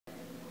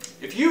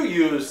If you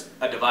use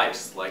a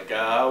device like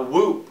a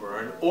Whoop or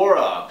an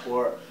Oura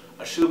or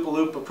a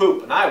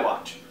Shoop-a-Loop-a-Poop, an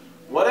iWatch,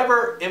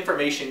 whatever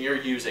information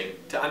you're using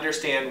to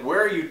understand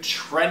where are you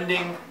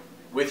trending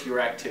with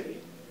your activity,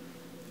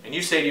 and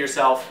you say to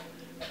yourself,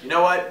 you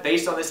know what,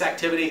 based on this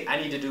activity,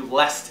 I need to do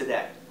less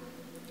today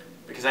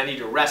because I need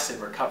to rest and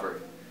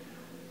recover.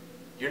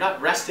 You're not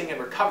resting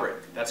and recovering.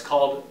 That's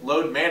called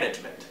load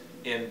management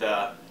in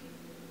the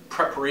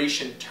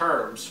preparation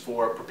terms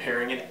for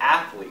preparing an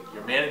athlete.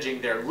 You're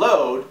managing their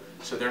load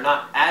so they're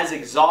not as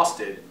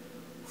exhausted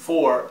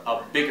for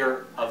a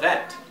bigger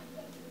event.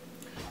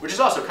 Which is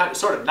also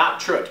sort of not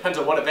true. It depends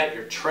on what event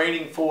you're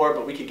training for,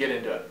 but we could get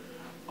into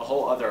a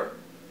whole other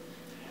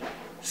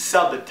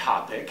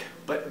subtopic.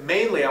 But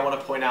mainly I want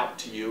to point out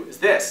to you is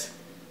this.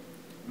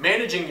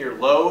 Managing your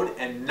load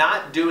and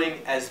not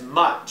doing as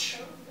much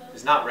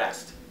is not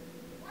rest.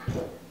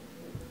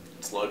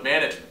 It's load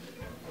management.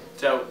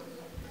 So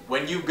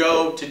when you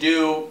go to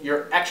do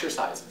your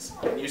exercises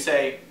and you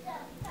say,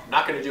 I'm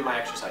not going to do my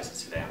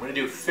exercises today, I'm going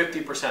to do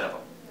 50% of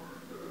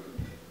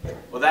them.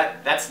 Well,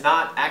 that's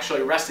not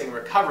actually resting and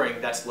recovering,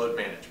 that's load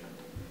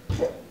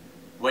management.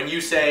 When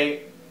you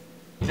say,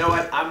 you know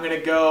what, I'm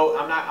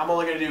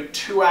only going to do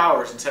 2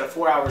 hours instead of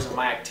 4 hours of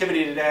my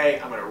activity today,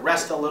 I'm going to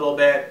rest a little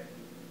bit,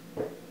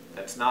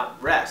 that's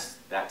not rest,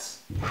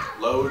 that's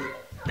load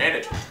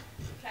management.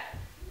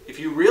 If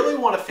you really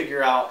want to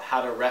figure out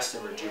how to rest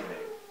and rejuvenate,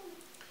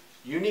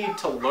 you need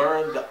to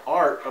learn the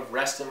art of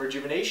rest and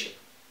rejuvenation.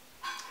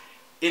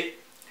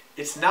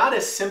 It's not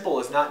as simple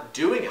as not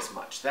doing as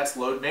much. That's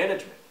load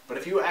management. But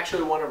if you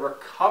actually want to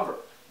recover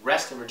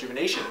rest and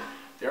rejuvenation,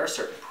 there are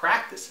certain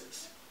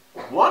practices.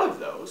 One of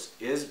those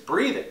is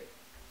breathing.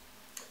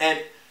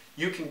 And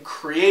you can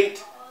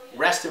create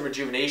rest and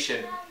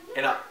rejuvenation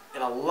in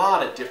a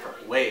lot of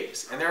different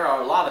ways. And there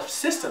are a lot of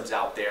systems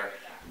out there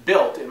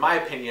built, in my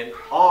opinion,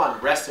 on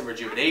rest and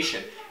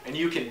rejuvenation. And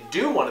you can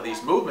do one of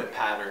these movement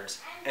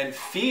patterns and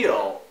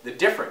feel the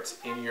difference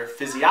in your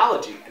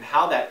physiology and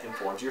how that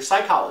informs your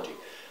psychology,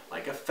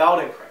 like a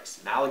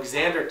Feldenkrais, an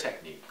Alexander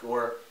technique,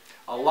 or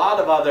a lot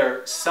of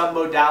other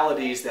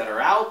submodalities that are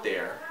out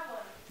there.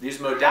 These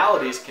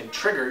modalities can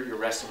trigger your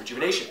rest and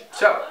rejuvenation.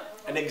 So,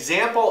 an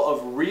example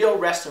of real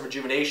rest and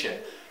rejuvenation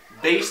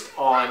based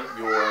on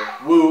your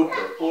Whoop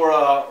or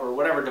Oura or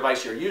whatever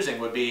device you're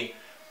using would be,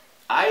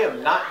 I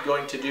am not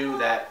going to do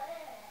that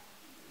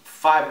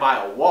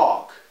 5-mile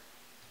walk.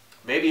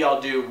 Maybe I'll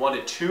do 1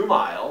 to 2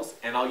 miles,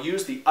 and I'll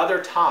use the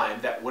other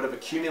time that would have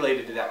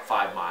accumulated to that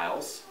 5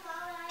 miles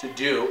to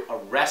do a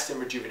rest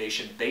and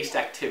rejuvenation based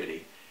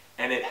activity,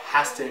 and it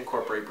has to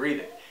incorporate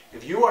breathing.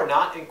 If you are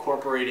not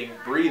incorporating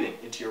breathing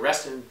into your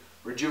rest and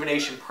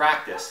rejuvenation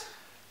practice,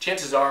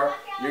 chances are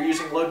you're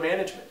using load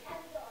management.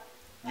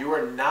 You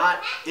are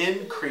not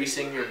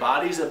increasing your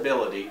body's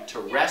ability to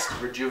rest,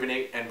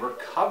 rejuvenate, and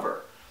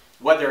recover.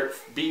 Whether it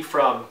be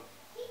from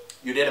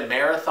you did a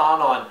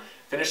marathon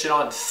finished it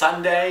on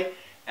Sunday,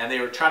 and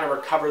they were trying to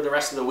recover the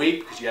rest of the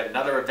week because you had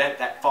another event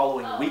that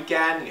following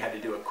weekend, and you had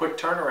to do a quick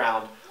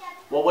turnaround.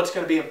 Well, what's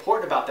going to be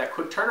important about that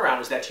quick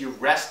turnaround is that you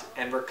rest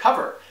and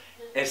recover.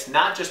 It's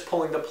not just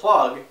pulling the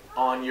plug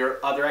on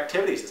your other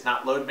activities. It's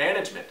not load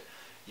management.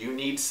 You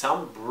need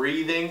some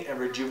breathing and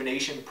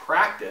rejuvenation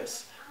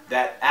practice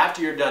that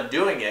after you're done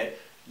doing it,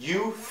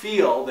 you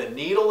feel the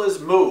needle is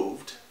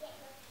moved.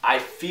 I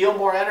feel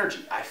more energy.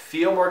 I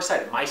feel more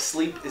excited. My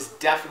sleep is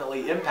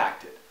definitely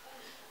impacted.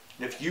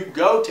 If you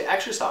go to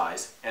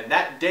exercise, and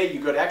that day you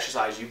go to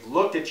exercise, you've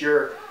looked at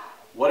your,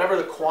 whatever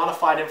the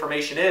quantified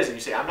information is, and you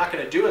say, I'm not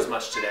going to do as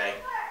much today,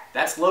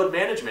 that's load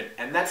management,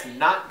 and that's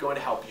not going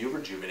to help you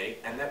rejuvenate,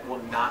 and that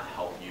will not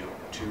help you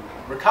to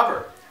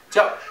recover.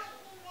 So,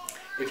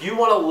 if you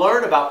want to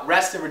learn about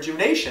rest and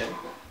rejuvenation,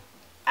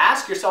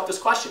 ask yourself this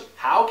question: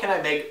 how can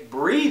I make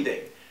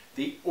breathing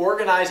the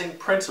organizing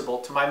principle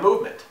to my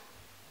movement?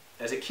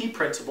 As a key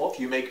principle, if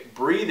you make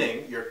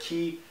breathing your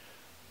key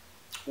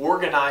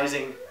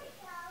organizing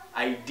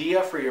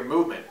idea for your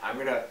movement,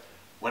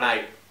 when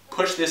I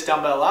push this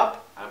dumbbell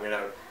up, I'm going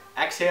to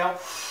exhale,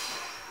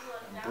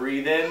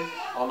 breathe in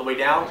on the way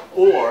down.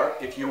 Or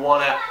if you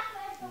want to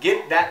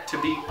get that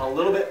to be a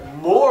little bit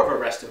more of a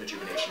rest and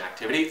rejuvenation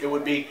activity, it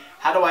would be,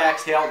 how do I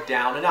exhale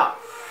down and up?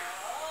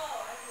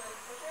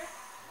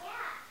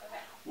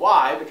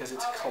 Why? Because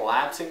it's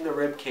collapsing the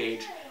rib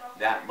cage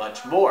that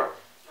much more.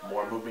 The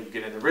more movement you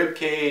get in the rib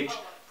cage,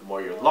 the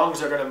more your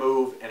lungs are going to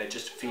move, and it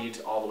just feeds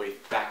all the way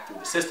back through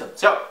the system.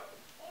 So,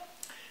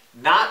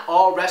 not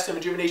all rest and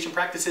rejuvenation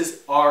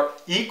practices are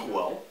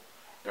equal.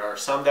 There are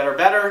some that are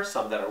better,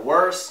 some that are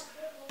worse,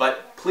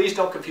 but please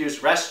don't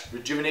confuse rest,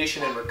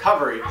 rejuvenation, and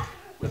recovery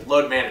with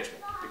load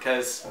management,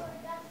 because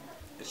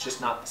it's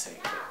just not the same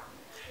thing.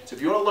 So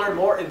if you want to learn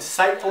more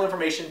insightful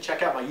information,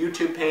 check out my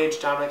YouTube page,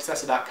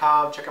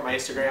 DominicSessa.com, check out my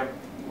Instagram.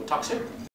 We'll talk soon.